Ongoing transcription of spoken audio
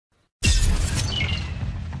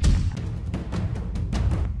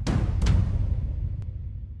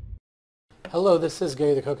Hello, this is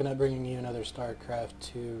Gary the Coconut bringing you another StarCraft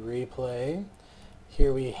 2 replay.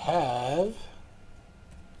 Here we have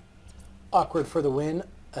Awkward for the win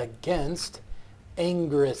against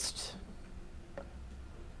Angrist.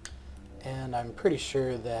 And I'm pretty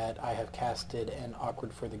sure that I have casted an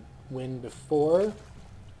Awkward for the win before,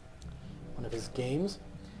 one of his games.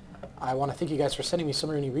 I want to thank you guys for sending me so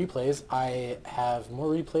many replays. I have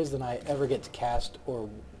more replays than I ever get to cast,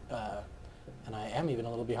 and I am even a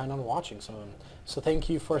little behind on watching some of them. So thank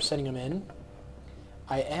you for sending them in.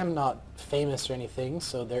 I am not famous or anything,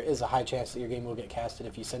 so there is a high chance that your game will get casted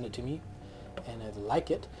if you send it to me, and I'd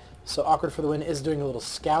like it. So Awkward for the Win is doing a little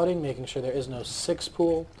scouting, making sure there is no 6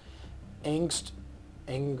 pool.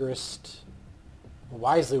 Angrist,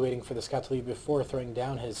 wisely waiting for the scout to leave before throwing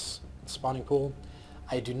down his spawning pool.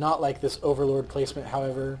 I do not like this Overlord placement,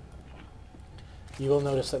 however. You will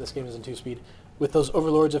notice that this game is in 2-speed. With those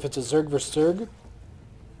Overlords, if it's a Zerg versus Zerg...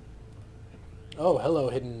 Oh, hello,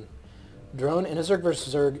 hidden drone. In a Zerg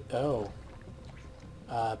versus Zerg... Oh.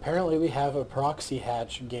 Apparently we have a proxy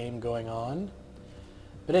hatch game going on.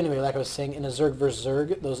 But anyway, like I was saying, in a Zerg versus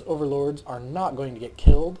Zerg, those Overlords are not going to get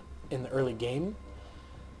killed in the early game.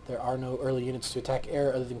 There are no early units to attack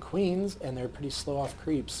air other than queens, and they're pretty slow off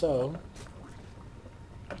creep, so...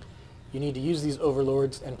 You need to use these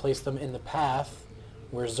Overlords and place them in the path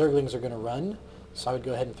where Zerglings are going to run. So I would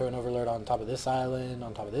go ahead and throw an Overlord on top of this island,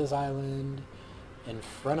 on top of this island, in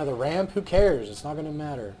front of the ramp. Who cares? It's not going to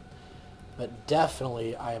matter. But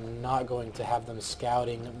definitely I am not going to have them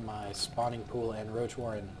scouting my spawning pool and Roach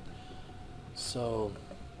Warren. So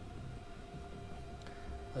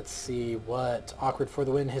let's see what Awkward for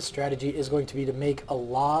the Win. His strategy is going to be to make a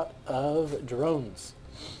lot of drones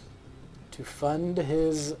to fund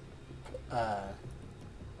his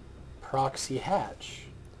proxy hatch.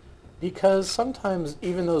 Because sometimes,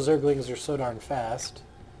 even though Zerglings are so darn fast,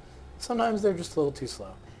 sometimes they're just a little too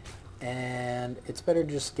slow. And it's better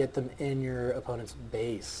to just get them in your opponent's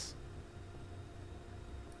base.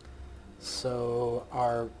 So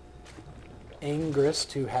our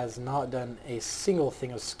Angrist, who has not done a single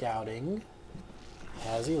thing of scouting,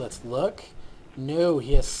 has he? Let's look. No,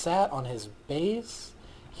 he has sat on his base.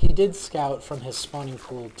 He did scout from his spawning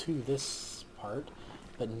pool to this part,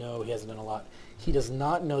 but no, he hasn't done a lot. He does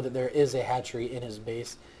not know that there is a hatchery in his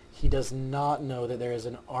base. He does not know that there is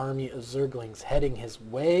an army of Zerglings heading his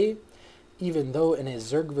way, even though in a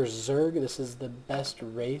Zerg versus Zerg, this is the best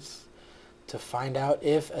race to find out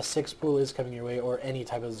if a 6 pool is coming your way or any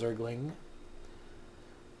type of Zergling,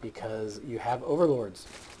 because you have Overlords.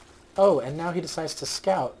 Oh, and now he decides to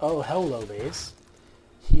scout. Oh, hello, base.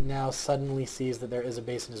 He now suddenly sees that there is a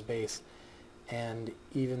base in his base, and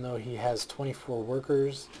even though he has 24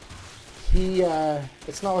 workers,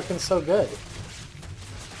 it's not looking so good.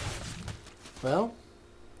 Well,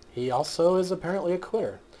 he also is apparently a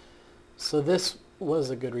quitter. So this was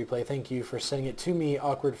a good replay. Thank you for sending it to me,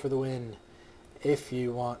 Awkward for the Win. If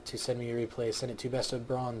you want to send me a replay, send it to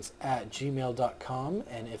bestofbronze@gmail.com,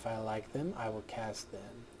 and if I like them, I will cast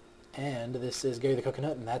them. And this is Gary the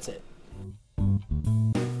Coconut, and that's it.